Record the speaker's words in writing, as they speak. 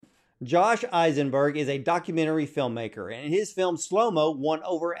Josh Izenberg is a documentary filmmaker, and his film SLOMO won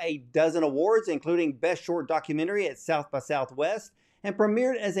over a dozen awards, including Best Short Documentary at South by Southwest, and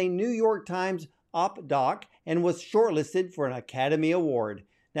premiered as a New York Times Op Doc and was shortlisted for an Academy Award.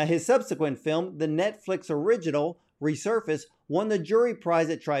 Now, his subsequent film, the Netflix original Resurface, won the jury prize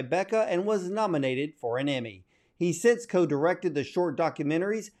at Tribeca and was nominated for an Emmy. He's since co-directed the short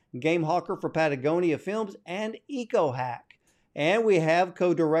documentaries Game Hawker for Patagonia Films and Eco Hack. And we have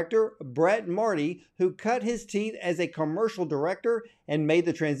co-director Brett Marty, who cut his teeth as a commercial director and made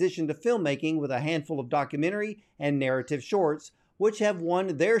the transition to filmmaking with a handful of documentary and narrative shorts, which have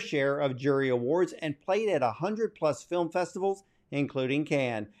won their share of jury awards and played at 100+ film festivals, including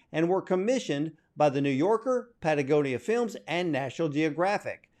Cannes, and were commissioned by The New Yorker, Patagonia Films, and National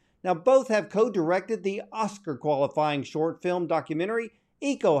Geographic. Now, both have co-directed the Oscar-qualifying short film documentary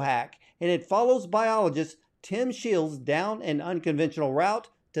Eco Hack, and it follows biologist Tim Shields down an unconventional route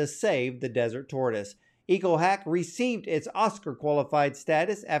to save the desert tortoise. Eco Hack received its Oscar-qualified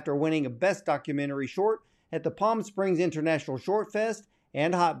status after winning Best Documentary Short at the Palm Springs International ShortFest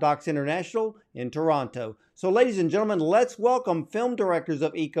and HotDocs International in Toronto. So, ladies and gentlemen, let's welcome film directors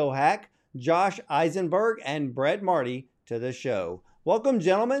of Eco Hack, Josh Izenberg and Brett Marty, to the show. Welcome,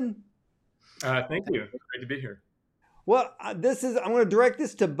 gentlemen. Thank you. Great to be here. Well, I'm going to direct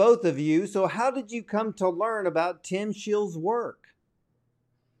this to both of you. So how did you come to learn about Tim Shields' work?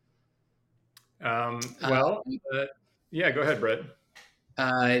 Yeah, go ahead, Brett.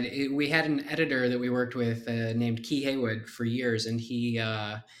 We had an editor that we worked with named Key Haywood for years, and he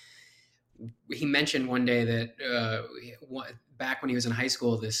mentioned one day that back when he was in high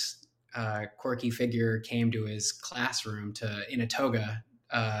school, this quirky figure came to his classroom in a toga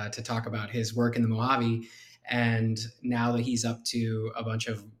to talk about his work in the Mojave. And now that he's up to a bunch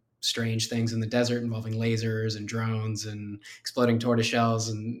of strange things in the desert involving lasers and drones and exploding tortoise shells,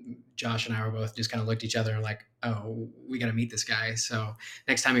 and Josh and I were both just kind of looked at each other and like, oh, we got to meet this guy. So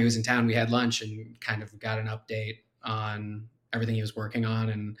next time he was in town, we had lunch and kind of got an update on everything he was working on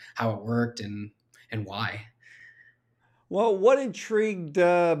and how it worked and why. Well, what intrigued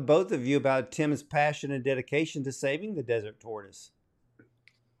both of you about Tim's passion and dedication to saving the desert tortoise?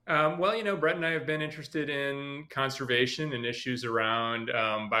 Brett and I have been interested in conservation and issues around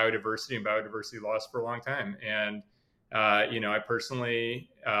biodiversity and biodiversity loss for a long time. And, I personally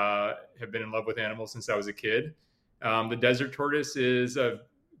have been in love with animals since I was a kid. The desert tortoise is an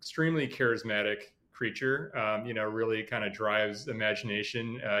extremely charismatic creature, really kind of drives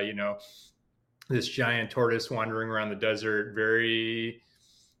imagination. This giant tortoise wandering around the desert, very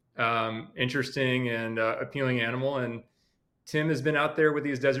interesting and appealing animal. And Tim has been out there with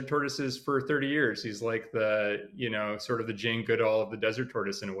these desert tortoises for 30 years. He's like the, sort of the Jane Goodall of the desert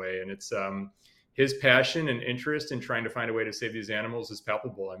tortoise in a way. And it's his passion and interest in trying to find a way to save these animals is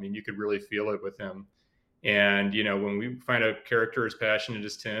palpable. I mean, you could really feel it with him. And, when we find a character as passionate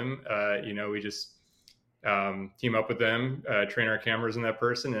as Tim, we just team up with them, train our cameras on that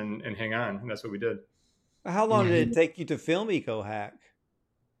person and hang on. And that's what we did. How long did it take you to film Eco Hack?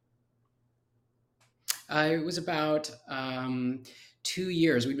 It was about 2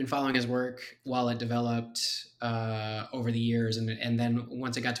 years. We've been following his work while it developed over the years. And then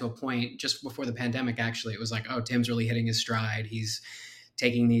once it got to a point just before the pandemic, actually, it was like, oh, Tim's really hitting his stride. He's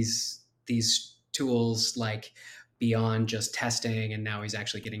taking these tools like beyond just testing. And now he's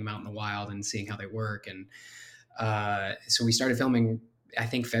actually getting them out in the wild and seeing how they work. And so we started filming, I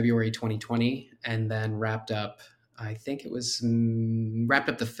think, February 2020, and then wrapped up the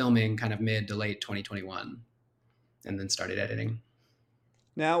filming kind of mid to late 2021 and then started editing.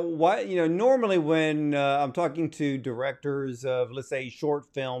 Now, normally when I'm talking to directors of, let's say, short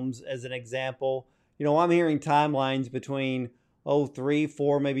films as an example, I'm hearing timelines between 3,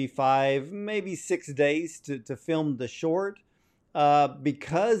 4, maybe 5, maybe 6 days to film the short.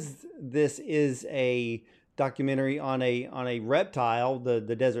 Because this is a documentary on a reptile,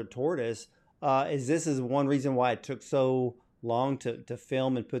 the desert tortoise, is one reason why it took so long to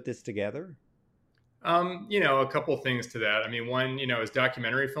film and put this together? A couple things to that. I mean, one, as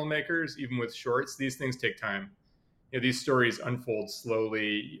documentary filmmakers, even with shorts, these things take time. These stories unfold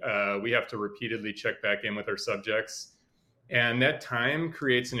slowly. We have to repeatedly check back in with our subjects. And that time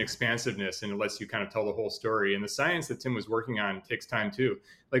creates an expansiveness and it lets you kind of tell the whole story. And the science that Tim was working on takes time too.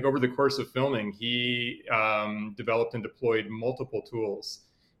 Like over the course of filming, he developed and deployed multiple tools.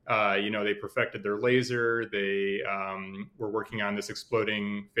 They perfected their laser. They were working on this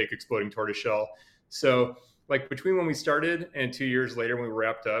fake exploding tortoise shell. So like between when we started and 2 years later when we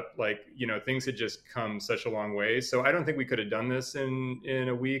wrapped up, things had just come such a long way. So I don't think we could have done this in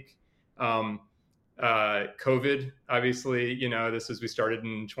a week. COVID, obviously, we started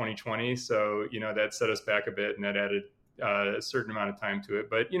in 2020. So, that set us back a bit and that added a certain amount of time to it.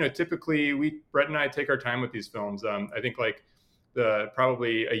 But, typically Brett and I take our time with these films. I think like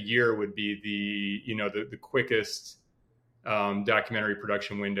probably a year would be the quickest documentary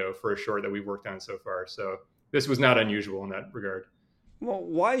production window for a short that we've worked on so far. So this was not unusual in that regard. Well,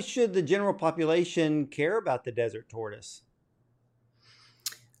 why should the general population care about the desert tortoise?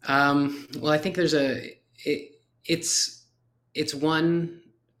 Well, I think it's one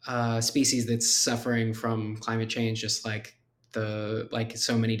species that's suffering from climate change, just like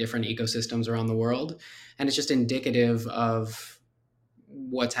so many different ecosystems around the world, and it's just indicative of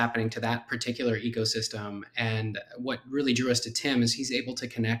what's happening to that particular ecosystem. And what really drew us to Tim is he's able to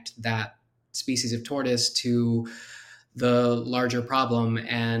connect that species of tortoise to the larger problem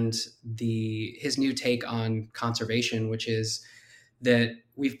and his new take on conservation, which is that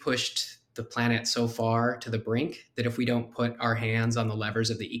we've pushed the planet so far to the brink that if we don't put our hands on the levers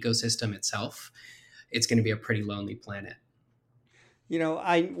of the ecosystem itself, it's going to be a pretty lonely planet.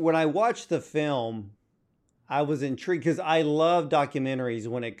 When I watched the film, I was intrigued because I love documentaries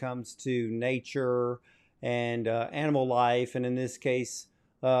when it comes to nature and animal life. And in this case,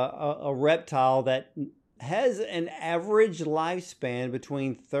 a reptile that has an average lifespan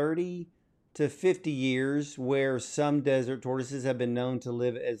between 30 to 50 years, where some desert tortoises have been known to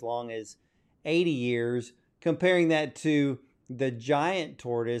live as long as 80 years, comparing that to the giant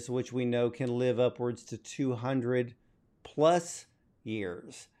tortoise, which we know can live upwards to 200 plus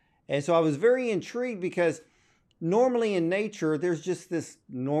years. And so I was very intrigued because normally in nature, there's just this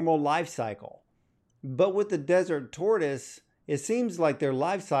normal life cycle. But with the desert tortoise, it seems like their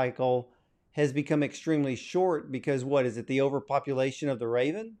life cycle has become extremely short because what is it, the overpopulation of the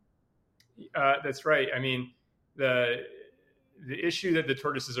raven? That's right. I mean, the issue that the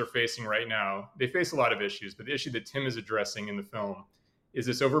tortoises are facing right now, they face a lot of issues, but the issue that Tim is addressing in the film is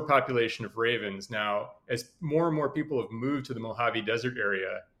this overpopulation of ravens. Now, as more and more people have moved to the Mojave Desert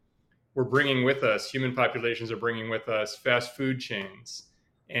area, we're bringing with us, human populations are bringing with us fast food chains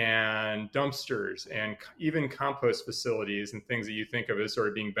and dumpsters and even compost facilities and things that you think of as sort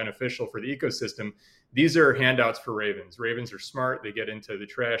of being beneficial for the ecosystem. These are handouts for ravens. Ravens are smart. They get into the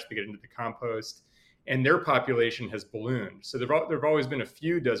trash, they get into the compost, and their population has ballooned. So there've always been a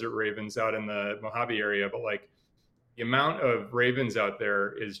few desert ravens out in the Mojave area, but like the amount of ravens out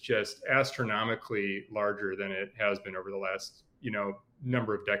there is just astronomically larger than it has been over the last,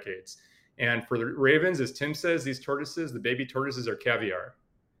 number of decades. And for the ravens, as Tim says, these tortoises, the baby tortoises are caviar.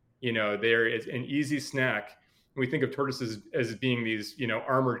 They're an easy snack. We think of tortoises as being these,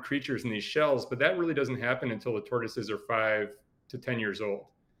 armored creatures in these shells, but that really doesn't happen until the tortoises are 5 to 10 years old.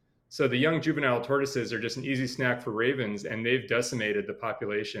 So the young juvenile tortoises are just an easy snack for ravens, and they've decimated the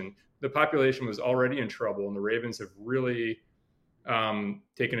population. The population was already in trouble, and the ravens have really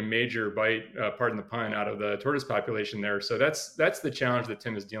taken a major bite, pardon the pun, out of the tortoise population there. So that's the challenge that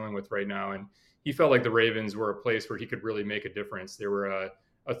Tim is dealing with right now. And he felt like the ravens were a place where he could really make a difference. They were a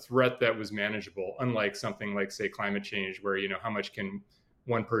threat that was manageable, unlike something like, say, climate change, where, how much can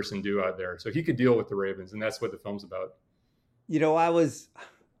one person do out there? So he could deal with the ravens, and that's what the film's about.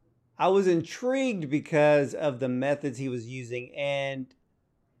 I was intrigued because of the methods he was using, and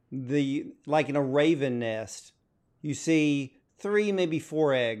like in a raven nest, you see 3, maybe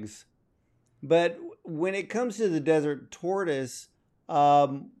 4 eggs. But when it comes to the desert tortoise,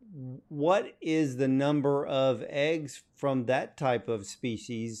 what is the number of eggs from that type of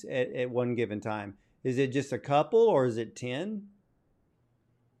species at one given time? Is it just a couple or is it 10?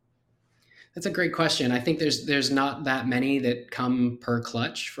 That's a great question. I think there's not that many that come per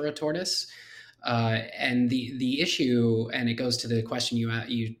clutch for a tortoise. And the issue, and it goes to the question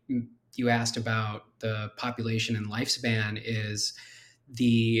you asked about the population and lifespan, is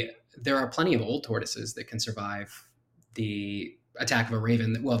there are plenty of old tortoises that can survive the attack of a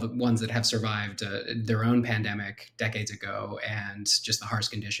raven. Well, the ones that have survived their own pandemic decades ago and just the harsh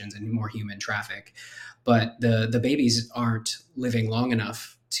conditions and more human traffic. But the babies aren't living long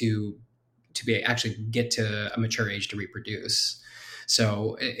enough to be actually get to a mature age to reproduce.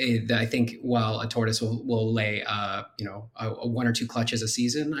 So I think while a tortoise will lay, a 1 or 2 clutches a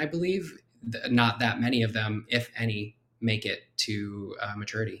season, I believe, not that many of them, if any, make it to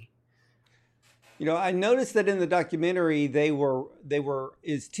maturity. I noticed that in the documentary,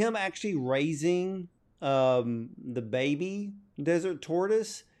 is Tim actually raising the baby desert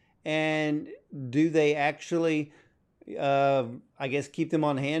tortoise? And do they actually, I guess, keep them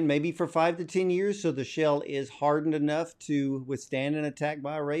on hand maybe for 5 to 10 years so the shell is hardened enough to withstand an attack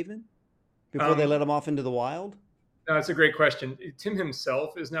by a raven before they let them off into the wild? No, that's a great question. Tim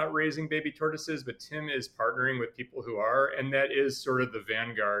himself is not raising baby tortoises, but Tim is partnering with people who are, and that is sort of the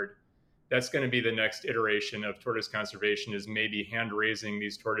vanguard. That's going to be the next iteration of tortoise conservation, is maybe hand raising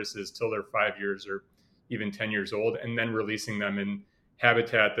these tortoises till they're 5 years or even 10 years old, and then releasing them in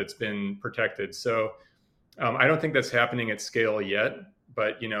habitat that's been protected. So I don't think that's happening at scale yet,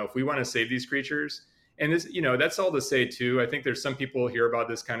 but if we want to save these creatures, and this, that's all to say too. I think there's some people hear about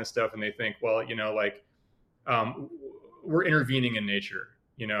this kind of stuff and they think, well, we're intervening in nature.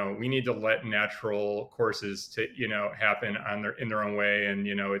 We need to let natural courses to, happen in their own way. And,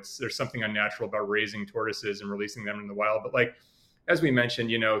 there's something unnatural about raising tortoises and releasing them in the wild. But as we mentioned,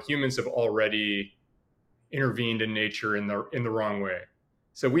 humans have already intervened in nature in the wrong way.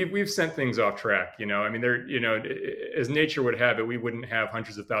 So we've sent things off track. As nature would have it, we wouldn't have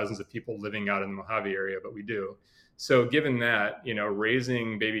hundreds of thousands of people living out in the Mojave area, but we do. So given that,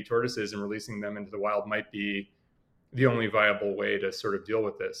 raising baby tortoises and releasing them into the wild might be the only viable way to sort of deal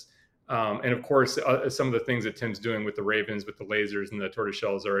with this. And of course, some of the things that Tim's doing with the ravens, with the lasers and the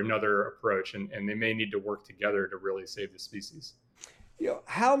tortoiseshells are another approach, and they may need to work together to really save the species.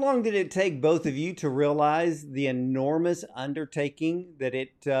 How long did it take both of you to realize the enormous undertaking that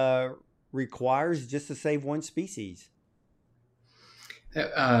it requires just to save one species?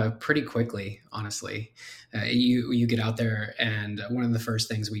 Pretty quickly, honestly. You get out there, and one of the first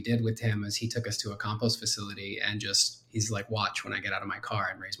things we did with him is he took us to a compost facility, and he's like, watch when I get out of my car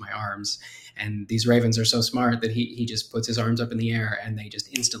and raise my arms. And these ravens are so smart that he just puts his arms up in the air and they just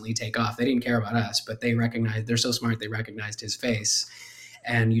instantly take off. They didn't care about us, but they're so smart they recognized his face.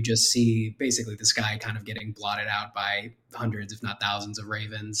 And you just see basically the sky kind of getting blotted out by hundreds, if not thousands, of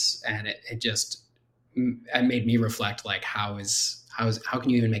ravens. And it made me reflect, like, how can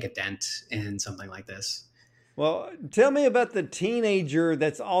you even make a dent in something like this? Well, tell me about the teenager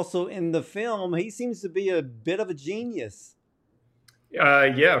that's also in the film. He seems to be a bit of a genius.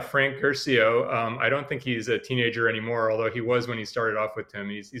 Yeah, Frank Curcio. I don't think he's a teenager anymore, although he was when he started off with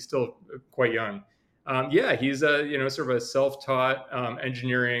Tim. He's still quite young. Yeah, he's a sort of a self-taught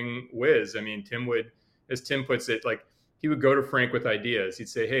engineering whiz. I mean, Tim would, as Tim puts it, he would go to Frank with ideas. He'd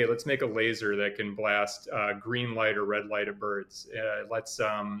say, hey, let's make a laser that can blast green light or red light at birds.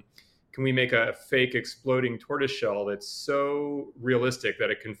 Can we make a fake exploding tortoiseshell that's so realistic that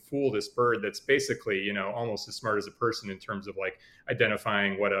it can fool this bird that's basically, almost as smart as a person in terms of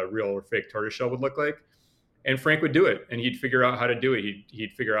identifying what a real or fake tortoiseshell would look like? And Frank would do it, and he'd figure out how to do it.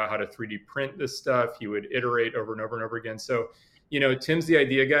 He'd figure out how to 3D print this stuff. He would iterate over and over and over again. So, Tim's the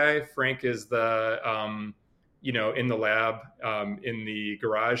idea guy. Frank is the in the lab, in the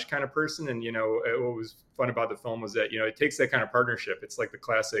garage kind of person. And, what was fun about the film was that, it takes that kind of partnership. It's like the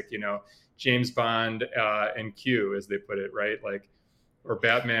classic, James Bond and Q, as they put it, right? Or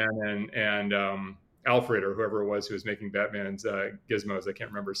Batman and Alfred, or whoever it was who was making Batman's gizmos. I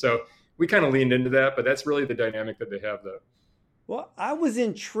can't remember. So we kind of leaned into that, but that's really the dynamic that they have, though. Well, I was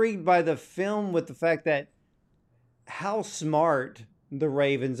intrigued by the film with the fact that how smart the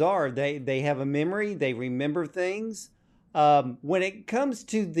ravens are. They have a memory. They remember things. When it comes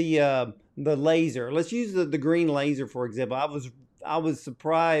to the laser, let's use the green laser, for example. I was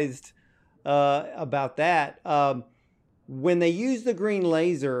surprised about that. When they use the green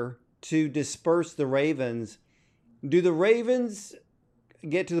laser to disperse the ravens, do the ravens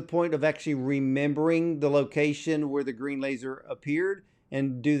get to the point of actually remembering the location where the green laser appeared?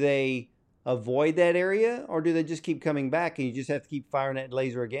 And do they avoid that area, or do they just keep coming back and you just have to keep firing that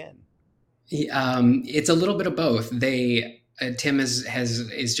laser again? It's a little bit of both. Tim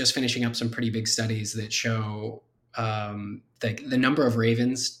is just finishing up some pretty big studies that show the number of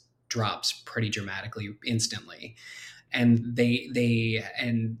ravens drops pretty dramatically instantly, and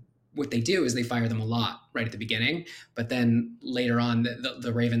what they do is they fire them a lot right at the beginning, but then later on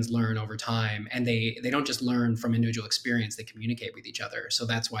the ravens learn over time, and they don't just learn from individual experience, they communicate with each other. So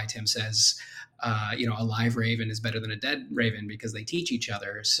that's why Tim says, a live raven is better than a dead raven, because they teach each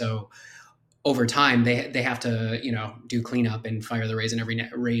other. So over time they have to, do cleanup and fire the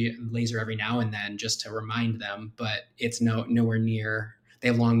laser every now and then just to remind them, but it's nowhere near. They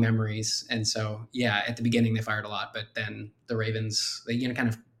have long memories. And so, yeah, at the beginning they fired a lot, but then the ravens, they, kind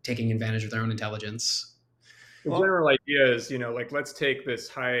of taking advantage of their own intelligence. The general idea is, let's take this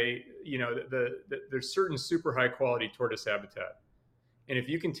high, there's certain super high quality tortoise habitat. And if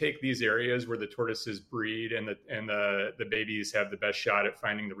you can take these areas where the tortoises breed and the babies have the best shot at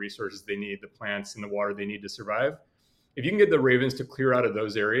finding the resources they need, the plants and the water they need to survive, if you can get the ravens to clear out of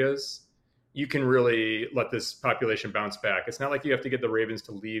those areas, you can really let this population bounce back. It's not like you have to get the ravens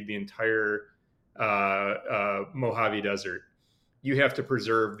to leave the entire Mojave Desert. You have to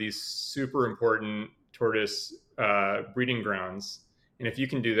preserve these super important tortoise breeding grounds. And if you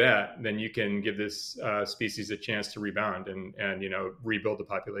can do that, then you can give this species a chance to rebound and rebuild the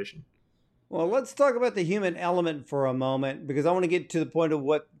population. Well, let's talk about the human element for a moment, because I want to get to the point of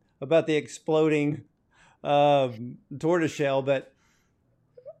what about the exploding tortoiseshell, but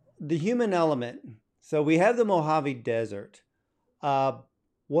the human element. So we have the Mojave Desert.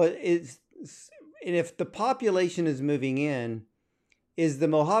 What is, and if the population is moving in, is the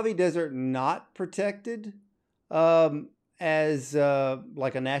Mojave Desert not protected as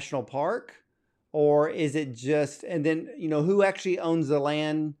like a national park, or is it just? And then who actually owns the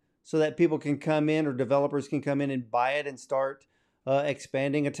land so that people can come in or developers can come in and buy it and start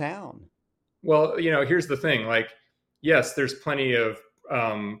expanding a town? Well, here's the thing. Like, yes, there's plenty of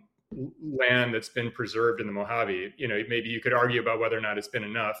land that's been preserved in the Mojave. Maybe you could argue about whether or not it's been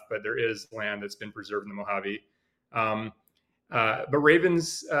enough, but there is land that's been preserved in the Mojave. But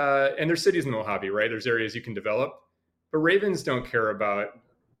ravens, and there's cities in the Mojave, right? There's areas you can develop, but ravens don't care about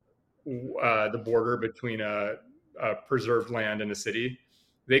the border between a preserved land and a city.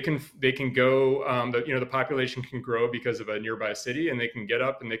 They can go, the population can grow because of a nearby city, and they can get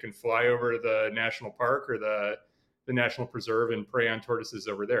up and they can fly over the national park or the national preserve and prey on tortoises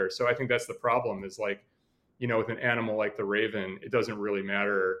over there. So I think that's the problem is like, with an animal like the raven, it doesn't really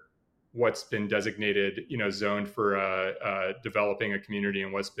matter what's been designated, zoned for developing a community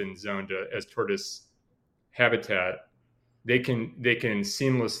and what's been zoned as tortoise habitat. They can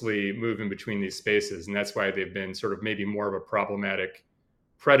seamlessly move in between these spaces. And that's why they've been sort of maybe more of a problematic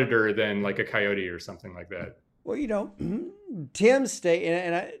predator than like a coyote or something like that. Well, Tim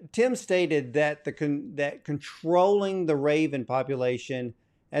stated that that controlling the raven population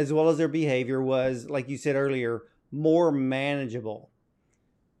as well as their behavior was, like you said earlier, more manageable.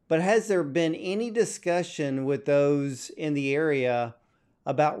 But has there been any discussion with those in the area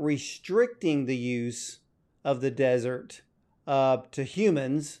about restricting the use of the desert to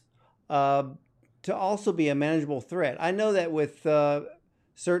humans to also be a manageable threat? I know that with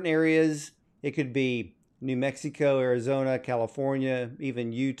certain areas, it could be New Mexico, Arizona, California,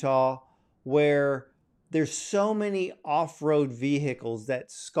 even Utah, where there's so many off-road vehicles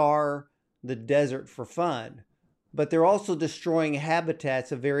that scar the desert for fun, but they're also destroying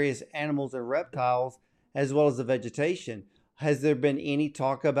habitats of various animals and reptiles as well as the vegetation. Has there been any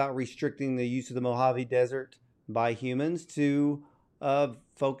talk about restricting the use of the Mojave Desert by humans to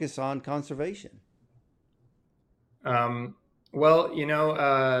focus on conservation? Well,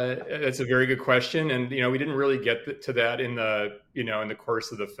 that's a very good question. And, we didn't really get to that in the, in the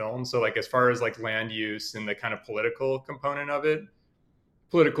course of the film. So like, as far as like land use and the kind of political component of it,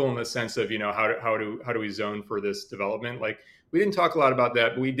 political in the sense of, how do we zone for this development? Like, we didn't talk a lot about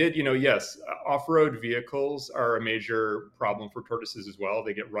that, but we did, yes, off-road vehicles are a major problem for tortoises as well.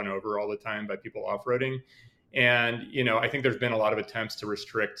 They get run over all the time by people off-roading. And, I think there's been a lot of attempts to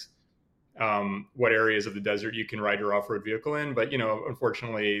restrict what areas of the desert you can ride your off-road vehicle in. But,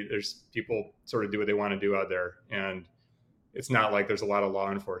 unfortunately, there's people sort of do what they want to do out there. And it's not like there's a lot of law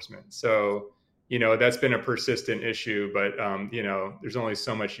enforcement. So, that's been a persistent issue. But, there's only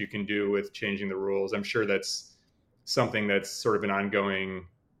so much you can do with changing the rules. I'm sure that's something that's sort of an ongoing,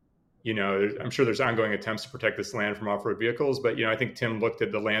 I'm sure there's ongoing attempts to protect this land from off-road vehicles. But, I think Tim looked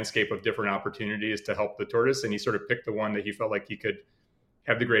at the landscape of different opportunities to help the tortoise, and he sort of picked the one that he felt like he could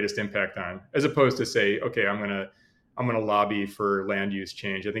have the greatest impact on, as opposed to say, okay, I'm gonna lobby for land use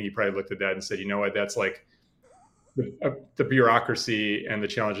change. I think he probably looked at that and said, you know what, that's like the bureaucracy and the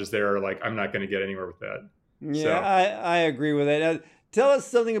challenges there are like, I'm not going to get anywhere with that. Yeah, so. I agree with that. Tell us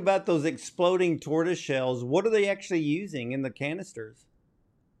something about those exploding tortoise shells. What are they actually using in the canisters?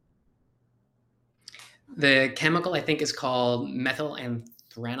 The chemical, I think, is called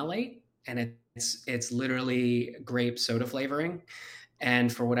methylanthranilate, and it's literally grape soda flavoring.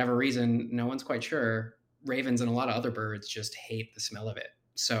 And for whatever reason, no one's quite sure, ravens and a lot of other birds just hate the smell of it.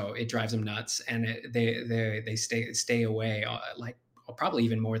 So it drives them nuts, and they stay away, like probably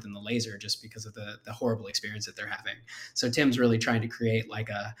even more than the laser, just because of the horrible experience that they're having. So Tim's really trying to create like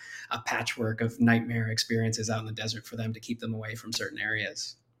a patchwork of nightmare experiences out in the desert for them to keep them away from certain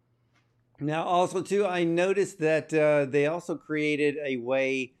areas. Now, also, too, I noticed that they also created a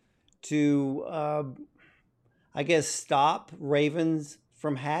way to stop ravens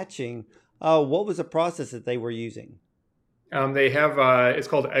from hatching. What was the process that they were using? They have, it's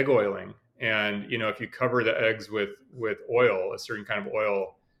called egg oiling. And, if you cover the eggs with oil, a certain kind of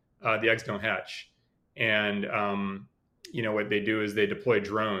oil, the eggs don't hatch. And, what they do is they deploy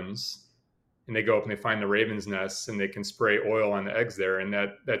drones, and they go up and they find the raven's nests, and they can spray oil on the eggs there. And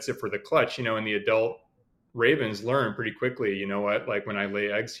that's it for the clutch, and the adult ravens learn pretty quickly, like when I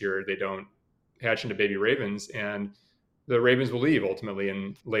lay eggs here, they don't hatch into baby ravens, and the ravens will leave ultimately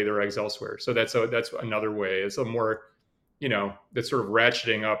and lay their eggs elsewhere. So that's another way. It's a more, that's sort of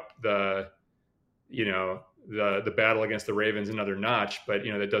ratcheting up the, the battle against the ravens another notch, but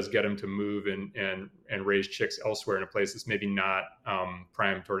that does get them to move and raise chicks elsewhere in a place that's maybe not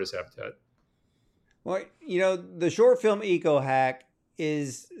prime tortoise habitat. Well, the short film Eco Hack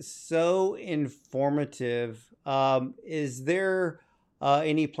is so informative. Is there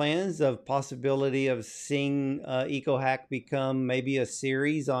any plans of possibility of seeing Eco Hack become maybe a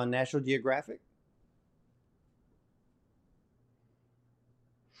series on National Geographic?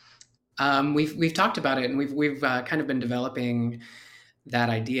 We've talked about it, and we've kind of been developing that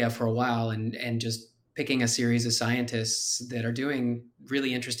idea for a while, and just picking a series of scientists that are doing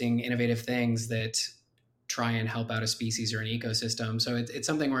really interesting, innovative things that try and help out a species or an ecosystem. So it's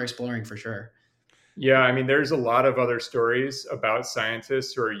something we're exploring for sure. Yeah, I mean, there's a lot of other stories about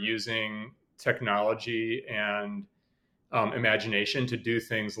scientists who are using technology and imagination to do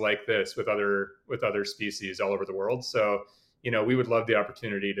things like this with other species all over the world. So, we would love the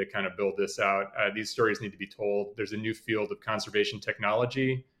opportunity to kind of build this out. These stories need to be told. There's a new field of conservation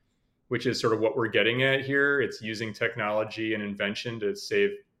technology, which is sort of what we're getting at here. It's using technology and invention to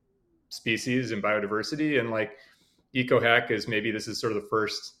save species and biodiversity. And like EcoHack this is sort of the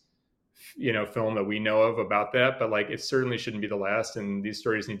first, film that we know of about that, but like, it certainly shouldn't be the last. And these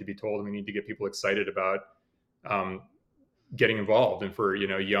stories need to be told, and we need to get people excited about getting involved. And for,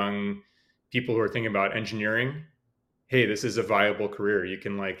 young people who are thinking about engineering, hey, this is a viable career. You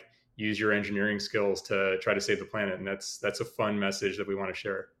can like use your engineering skills to try to save the planet. And that's a fun message that we want to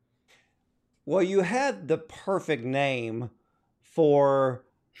share. Well, you had the perfect name for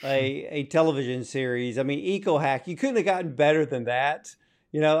a television series. I mean, EcoHack, you couldn't have gotten better than that.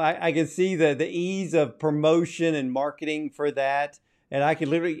 I can see the ease of promotion and marketing for that. And I could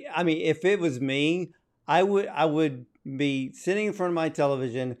literally, I mean, if it was me, I would be sitting in front of my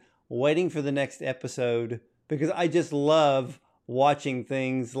television waiting for the next episode, because I just love watching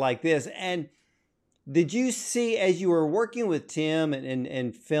things like this. And did you see, as you were working with Tim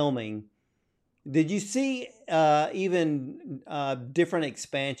and filming, did you see even different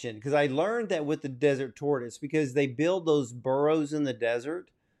expansion? Because I learned that with the Desert Tortoise, because they build those burrows in the desert,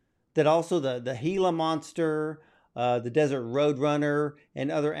 that also the Gila monster, the desert roadrunner,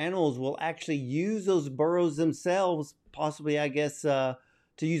 and other animals will actually use those burrows themselves, possibly, I guess, to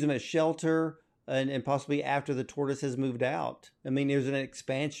use them as shelter, and possibly after the tortoise has moved out. I mean, there's an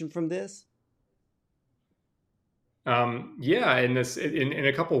expansion from this. Yeah, in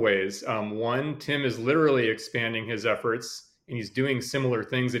a couple ways. One, Tim is literally expanding his efforts, and he's doing similar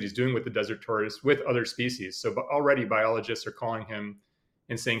things that he's doing with the desert tortoise with other species. So already biologists are calling him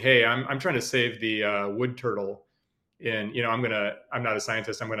and saying, "Hey, I'm trying to save the wood turtle, and I'm not a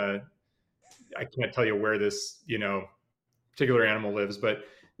scientist. I can't tell you where this particular animal lives, but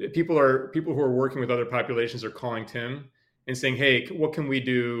people who are working with other populations are calling Tim and saying, hey, what can we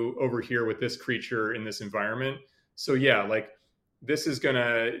do over here with this creature in this environment?" So yeah, like this is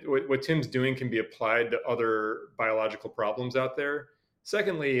what Tim's doing can be applied to other biological problems out there.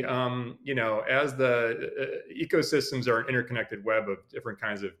 Secondly, as the ecosystems are an interconnected web of different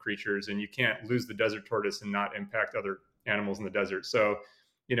kinds of creatures, and you can't lose the desert tortoise and not impact other animals in the desert. So,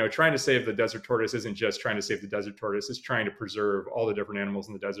 trying to save the desert tortoise isn't just trying to save the desert tortoise, it's trying to preserve all the different animals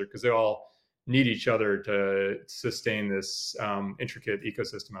in the desert, because they all need each other to sustain this intricate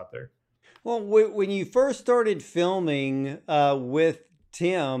ecosystem out there. Well, when you first started filming with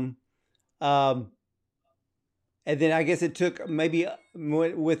Tim, and then I guess it took maybe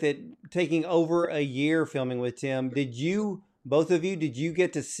with it taking over a year filming with Tim, both of you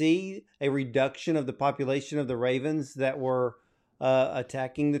get to see a reduction of the population of the ravens that were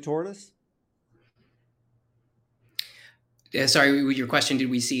attacking the tortoise? Sorry, your question,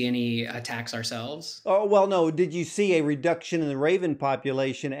 did we see any attacks ourselves? Oh, well, no. Did you see a reduction in the raven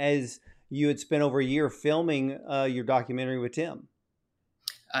population as you had spent over a year filming your documentary with Tim?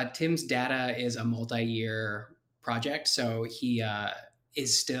 Tim's data is a multi-year project, so he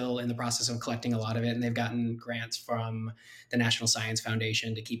is still in the process of collecting a lot of it, and they've gotten grants from the National Science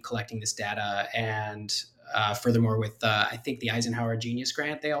Foundation to keep collecting this data. And furthermore, with I think the Eisenhower Genius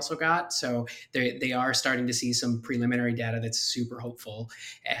Grant they also got, so they are starting to see some preliminary data that's super hopeful.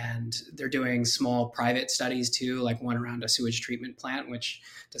 And they're doing small private studies too, like one around a sewage treatment plant, which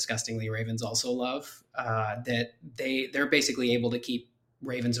disgustingly ravens also love. That they're basically able to keep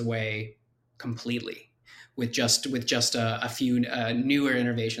ravens away completely with just a few newer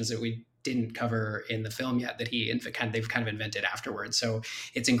innovations that we didn't cover in the film yet that they've kind of invented afterwards. So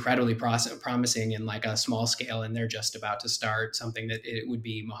it's incredibly promising in like a small scale, and they're just about to start something that it would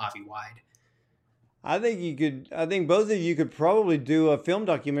be Mojave wide. I think both of you could probably do a film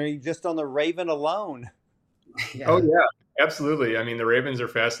documentary just on the raven alone. Yeah. Oh yeah, absolutely. I mean, the ravens are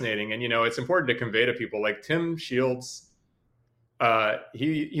fascinating, and it's important to convey to people like Tim Shields.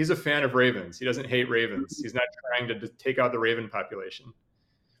 He's a fan of ravens. He doesn't hate ravens. He's not trying to take out the raven population.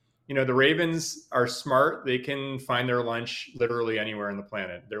 The ravens are smart. They can find their lunch literally anywhere on the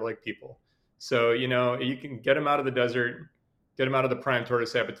planet. They're like people. So, you can get them out of the desert, get them out of the prime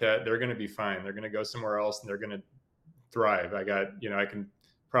tortoise habitat. They're going to be fine. They're going to go somewhere else and they're going to thrive. I can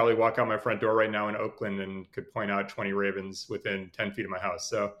probably walk out my front door right now in Oakland and could point out 20 ravens within 10 feet of my house.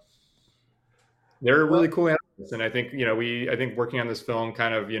 So they're really cool animals. And I think, I think working on this film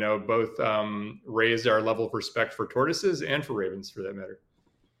kind of, both raised our level of respect for tortoises and for ravens for that matter.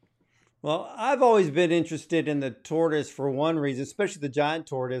 Well, I've always been interested in the tortoise for one reason, especially the giant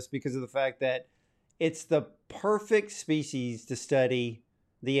tortoise, because of the fact that it's the perfect species to study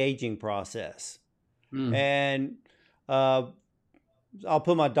the aging process. And I'll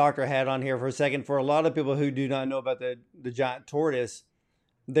put my doctor hat on here for a second. For a lot of people who do not know about the giant tortoise,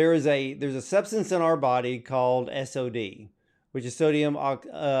 there's a substance in our body called SOD, which is sodium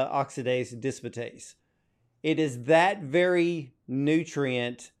oxidase dismutase. It is that very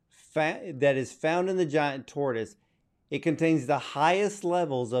nutrient that is found in the giant tortoise. It contains the highest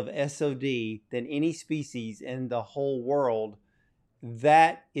levels of SOD than any species in the whole world.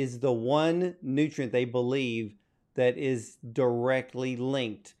 That is the one nutrient they believe that is directly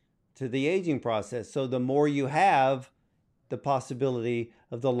linked to the aging process. So the more you have, the possibility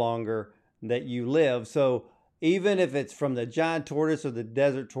of the longer that you live. So even if it's from the giant tortoise or the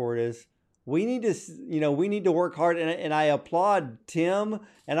desert tortoise, we need to work hard. And I applaud Tim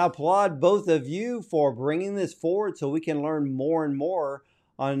and I applaud both of you for bringing this forward so we can learn more and more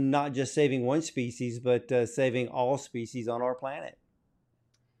on not just saving one species, but saving all species on our planet.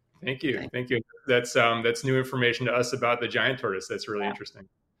 Thank you. That's new information to us about the giant tortoise. That's really interesting.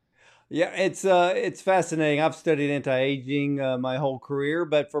 Yeah, it's fascinating. I've studied anti-aging my whole career,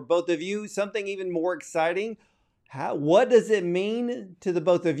 but for both of you, something even more exciting. What does it mean to the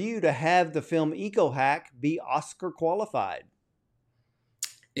both of you to have the film Eco Hack be Oscar qualified?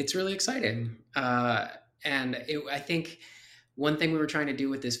 It's really exciting. I think one thing we were trying to do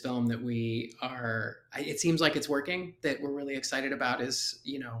with this film that it seems like it's working, that we're really excited about is,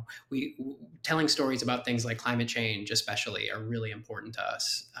 telling stories about things like climate change, especially, are really important to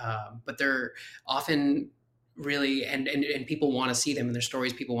us. But they're often really, and people want to see them and their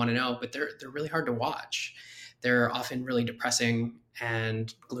stories people want to know, but they're really hard to watch. They're often really depressing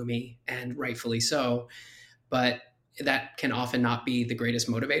and gloomy, and rightfully so, but that can often not be the greatest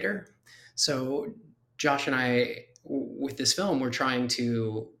motivator. So Josh and I, with this film, we're trying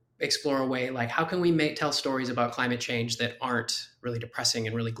to explore a way, like, how can we tell stories about climate change that aren't really depressing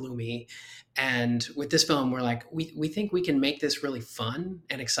and really gloomy? And with this film, we're like, we think we can make this really fun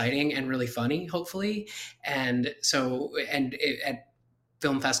and exciting and really funny, hopefully. And so, at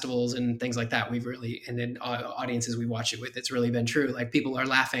film festivals and things like that, we've really, and in audiences we watch it with, it's really been true. Like, people are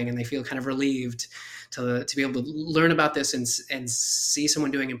laughing and they feel kind of relieved to be able to learn about this and see someone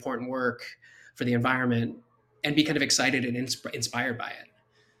doing important work for the environment and be kind of excited and inspired by it.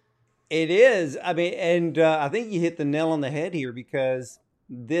 It is. I mean, and I think you hit the nail on the head here, because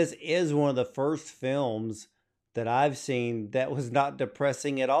this is one of the first films that I've seen that was not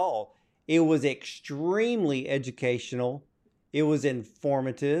depressing at all. It was extremely educational. It was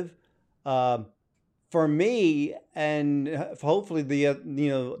informative. For me, and hopefully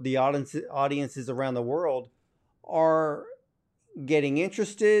the audiences around the world are getting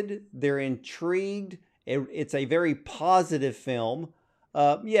interested. They're intrigued. It's a very positive film.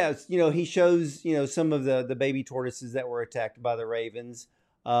 Yes, he shows, some of the baby tortoises that were attacked by the ravens,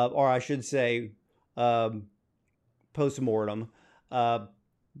 or I should say, post-mortem.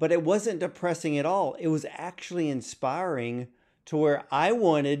 But it wasn't depressing at all. It was actually inspiring to where I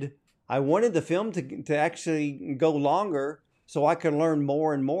wanted the film to actually go longer so I could learn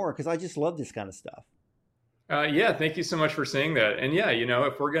more and more, because I just love this kind of stuff. Yeah, thank you so much for saying that. And yeah,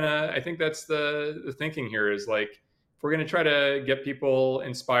 if we're I think that's the thinking here is, like, if we're gonna try to get people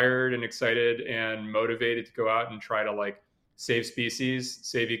inspired and excited and motivated to go out and try to, like, save species,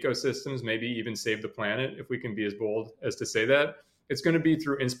 save ecosystems, maybe even save the planet, if we can be as bold as to say that, it's going to be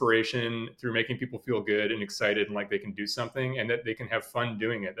through inspiration, through making people feel good and excited and like they can do something and that they can have fun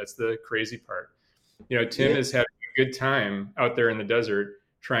doing it. That's the crazy part. Tim is having a good time out there in the desert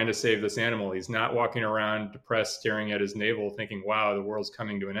trying to save this animal. He's not walking around depressed, staring at his navel, thinking, wow, the world's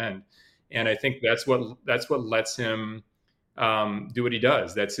coming to an end. And I think that's what lets him do what he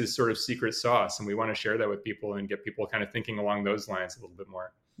does. That's his sort of secret sauce. And we want to share that with people and get people kind of thinking along those lines a little bit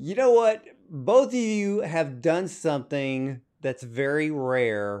more. You know what? Both of you have done something that's very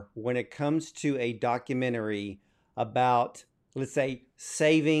rare when it comes to a documentary about, let's say,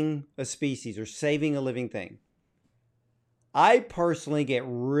 saving a species or saving a living thing. I personally get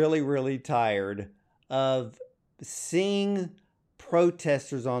really, really tired of seeing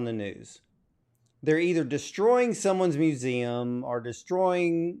protesters on the news. They're either destroying someone's museum or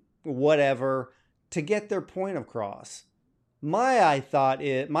destroying whatever to get their point across. My thought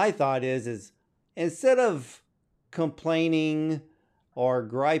is instead of complaining or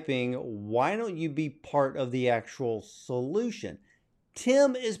griping, why don't you be part of the actual solution?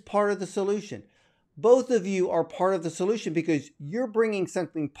 Tim is part of the solution. Both of you are part of the solution because you're bringing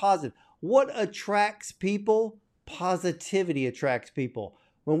something positive. What attracts people? Positivity attracts people.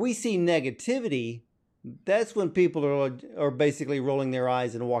 When we see negativity, that's when people are basically rolling their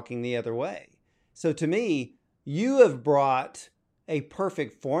eyes and walking the other way. So to me, you have brought a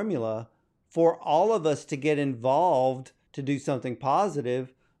perfect formula for all of us to get involved to do something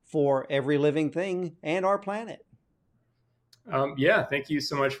positive for every living thing and our planet. Yeah, thank you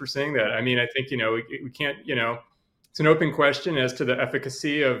so much for saying that. I mean, I think, we can't, it's an open question as to the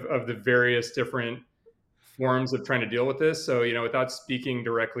efficacy of the various different forms of trying to deal with this. So, without speaking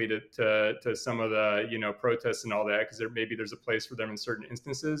directly to some of the, protests and all that, because there's a place for them in certain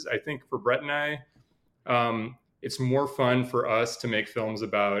instances. I think for Brett and I, it's more fun for us to make films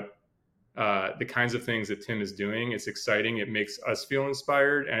about the kinds of things that Tim is doing. It's exciting. It makes us feel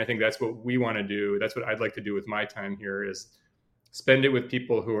inspired. And I think that's what we want to do. That's what I'd like to do with my time here, is spend it with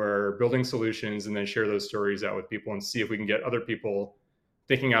people who are building solutions and then share those stories out with people and see if we can get other people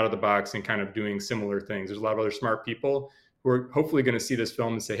thinking out of the box and kind of doing similar things. There's a lot of other smart people who are hopefully going to see this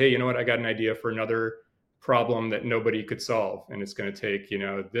film and say, hey, you know what? I got an idea for another problem that nobody could solve. And it's going to take,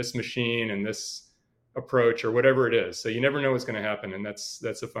 this machine and this approach or whatever it is. So you never know what's going to happen. And that's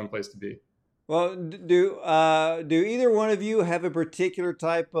a fun place to be. Well, do either one of you have a particular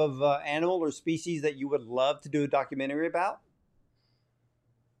type of animal or species that you would love to do a documentary about?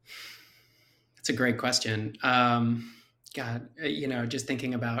 That's a great question. God, just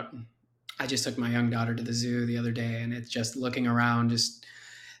thinking about, I just took my young daughter to the zoo the other day, and it's just looking around, just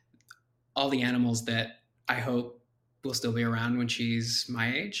all the animals that I hope will still be around when she's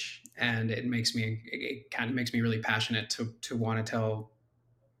my age. And it kind of makes me really passionate to want to tell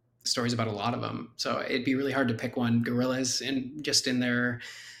stories about a lot of them. So it'd be really hard to pick one. Gorillas in their,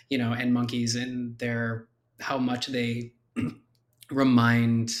 and monkeys and how much they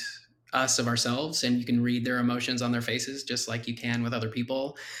remind us of ourselves, and you can read their emotions on their faces just like you can with other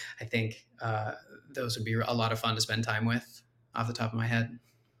people. I think those would be a lot of fun to spend time with off the top of my head.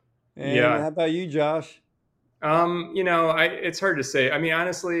 And how about you, Josh? It's hard to say. I mean,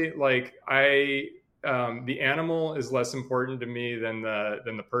 honestly, like the animal is less important to me than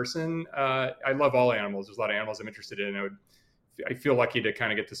the person. I love all animals. There's a lot of animals I'm interested in. I feel lucky to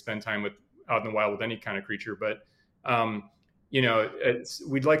kind of get to spend time out in the wild with any kind of creature, but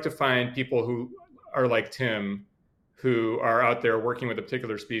we'd like to find people who are like Tim, who are out there working with a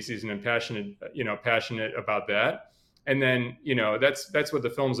particular species and passionate about that. And then, that's what the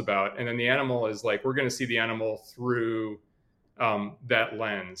film's about. And then the animal is like, we're going to see the animal through that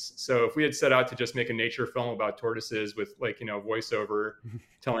lens. So if we had set out to just make a nature film about tortoises with voiceover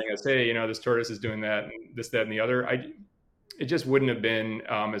telling us, hey, this tortoise is doing that and this, that, and the other, it just wouldn't have been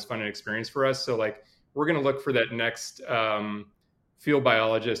as fun an experience for us. So we're going to look for that next field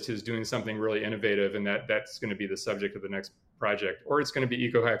biologist who's doing something really innovative, and that's going to be the subject of the next project, or it's going to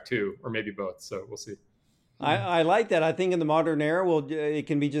be EcoHack 2, or maybe both. So we'll see. I like that. I think in the modern era, it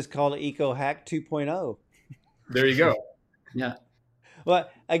can be just called EcoHack 2.0. There you go. Yeah. Well,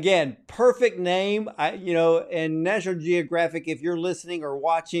 again, perfect name. And National Geographic, if you're listening or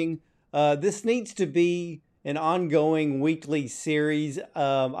watching, this needs to be an ongoing weekly series.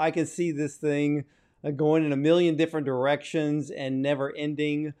 I can see this thing going in a million different directions and never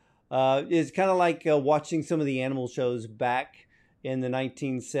ending. It's kind of like watching some of the animal shows back in the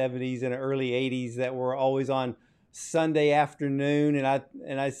 1970s and early 80s that were always on Sunday afternoon.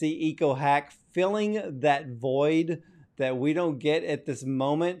 And I see EcoHack filling that void that we don't get at this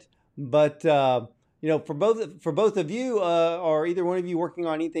moment. But, for both of you, are either one of you working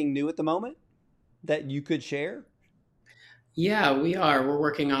on anything new at the moment that you could share? Yeah, we are. We're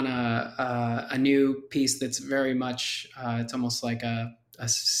working on a new piece that's very much, it's almost like a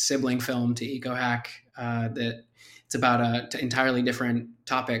sibling film to EcoHack, that it's about an entirely different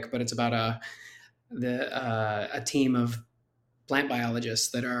topic, but it's about a team of plant biologists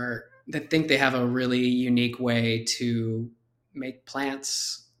that think they have a really unique way to make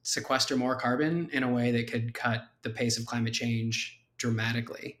plants sequester more carbon in a way that could cut the pace of climate change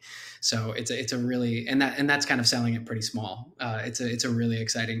dramatically. So it's a really, and that's kind of selling it pretty small. It's a really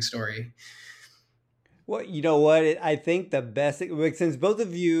exciting story. Well, you know what? I think the best, since both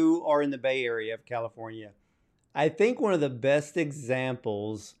of you are in the Bay Area of California, I think one of the best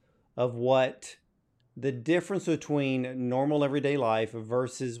examples of what the difference between normal everyday life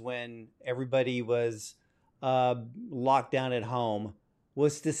versus when everybody was locked down at home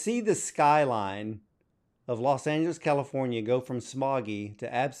was to see the skyline of Los Angeles, California go from smoggy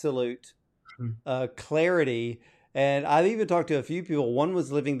to absolute clarity. And I've even talked to a few people. One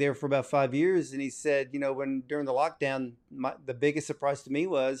was living there for about 5 years, and he said, when during the lockdown, the biggest surprise to me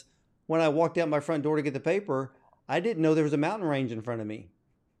was when I walked out my front door to get the paper, I didn't know there was a mountain range in front of me.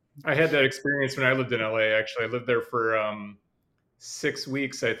 I had that experience when I lived in LA. Actually, I lived there for 6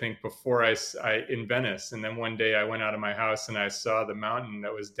 weeks, I think, before I in Venice. And then one day I went out of my house and I saw the mountain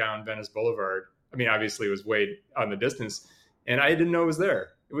that was down Venice Boulevard. I mean, obviously it was way on the distance, and I didn't know it was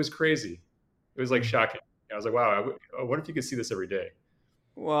there. It was crazy. It was like shocking. I was like, wow, what if you could see this every day?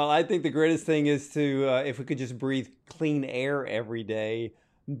 Well, I think the greatest thing is to, if we could just breathe clean air every day.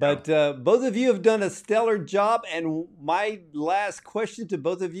 But both of you have done a stellar job. And my last question to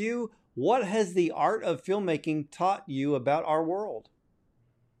both of you, what has the art of filmmaking taught you about our world?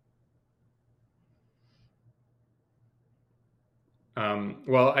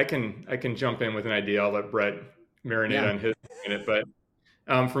 Well, I can jump in with an idea. I'll let Brett marinate on his in it. But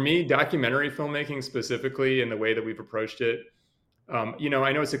for me, documentary filmmaking specifically, and the way that we've approached it, I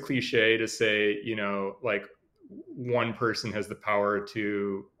know it's a cliche to say, like one person has the power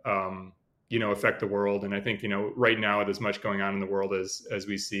to, affect the world. And I think, right now with as much going on in the world as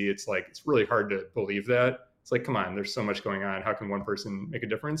we see, it's like, it's really hard to believe that. It's like, come on, there's so much going on. How can one person make a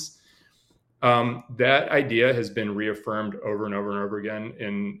difference? That idea has been reaffirmed over and over and over again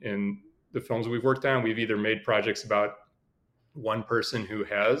in the films we've worked on. We've either made projects about one person who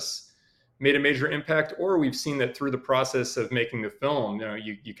has made a major impact, or we've seen that through the process of making the film,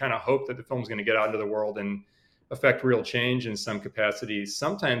 you kind of hope that the film's going to get out into the world and affect real change in some capacity.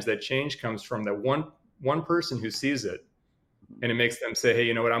 Sometimes that change comes from that one person who sees it, and it makes them say, hey,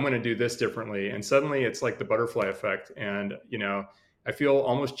 you know what, I'm going to do this differently. And suddenly it's like the butterfly effect. And, I feel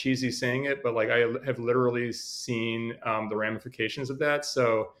almost cheesy saying it, but like I have literally seen the ramifications of that.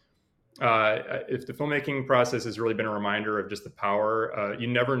 So if the filmmaking process has really been a reminder of just the power, you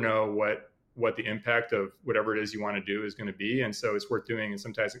never know what the impact of whatever it is you want to do is going to be. And so it's worth doing. And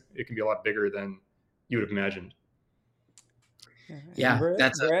sometimes it can be a lot bigger than you would have imagined. Yeah,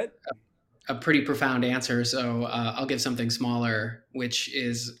 that's a pretty profound answer. So I'll give something smaller, which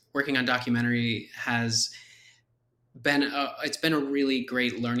is working on documentary has it's been a really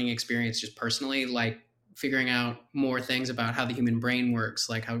great learning experience just personally, like figuring out more things about how the human brain works,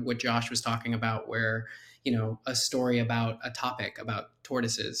 like what Josh was talking about, where, a story about a topic about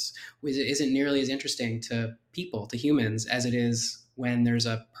tortoises isn't nearly as interesting to people, to humans, as it is when there's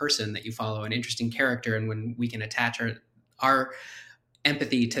a person that you follow, an interesting character, and when we can attach our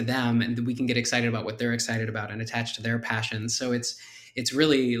empathy to them, and we can get excited about what they're excited about and attach to their passions. So it's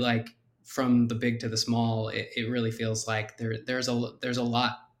really like, from the big to the small, it really feels like there's a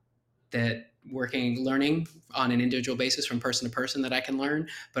lot that learning on an individual basis from person to person that I can learn,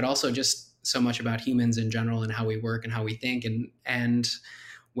 but also just so much about humans in general and how we work and how we think, and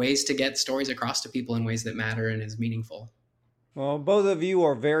ways to get stories across to people in ways that matter and is meaningful. Well, both of you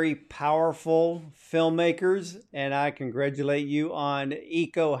are very powerful filmmakers, and I congratulate you on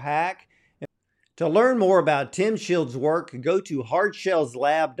EcoHack. To learn more about Tim Shield's work, go to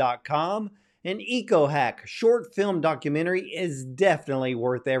hardshellslab.com. An EcoHack short film documentary is definitely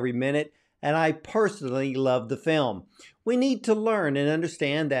worth every minute, and I personally love the film. We need to learn and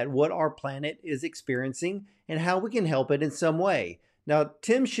understand that what our planet is experiencing and how we can help it in some way. Now,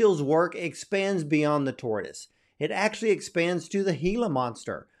 Tim Shield's work expands beyond the tortoise. It actually expands to the Gila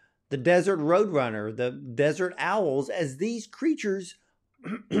monster, the desert roadrunner, the desert owls, as these creatures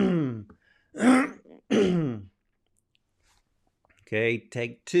Okay,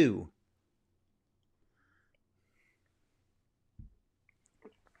 take two.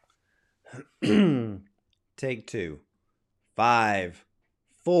 Take two. 5,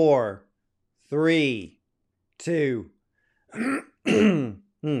 4, 3, 2. To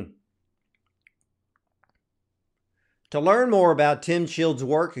learn more about Tim Shield's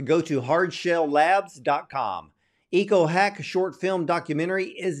work, go to HardshellLabs.com. EcoHack short film documentary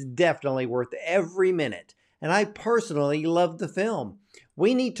is definitely worth every minute, and I personally love the film.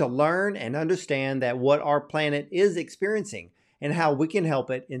 We need to learn and understand that what our planet is experiencing and how we can help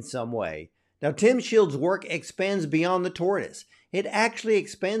it in some way. Now, Tim Shield's work expands beyond the tortoise. It actually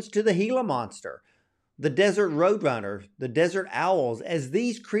expands to the Gila monster, the desert roadrunner, the desert owls, as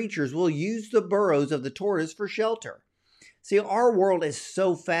these creatures will use the burrows of the tortoise for shelter. See, our world is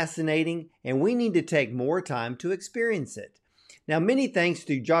so fascinating, and we need to take more time to experience it. Now, many thanks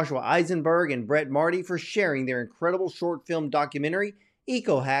to Joshua Izenberg and Brett Marty for sharing their incredible short film documentary,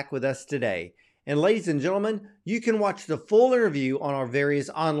 Eco Hack, with us today. And ladies and gentlemen, you can watch the full interview on our various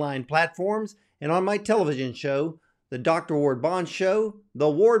online platforms and on my television show, The Dr. Ward Bond Show, The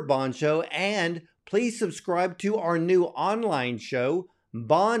Ward Bond Show, and please subscribe to our new online show,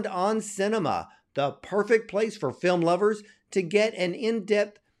 Bond on Cinema, the perfect place for film lovers to get an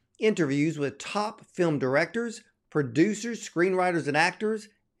in-depth interviews with top film directors, producers, screenwriters, and actors,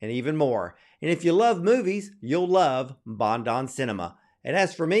 and even more. And if you love movies, you'll love Bond on Cinema. And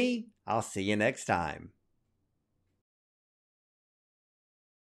as for me, I'll see you next time.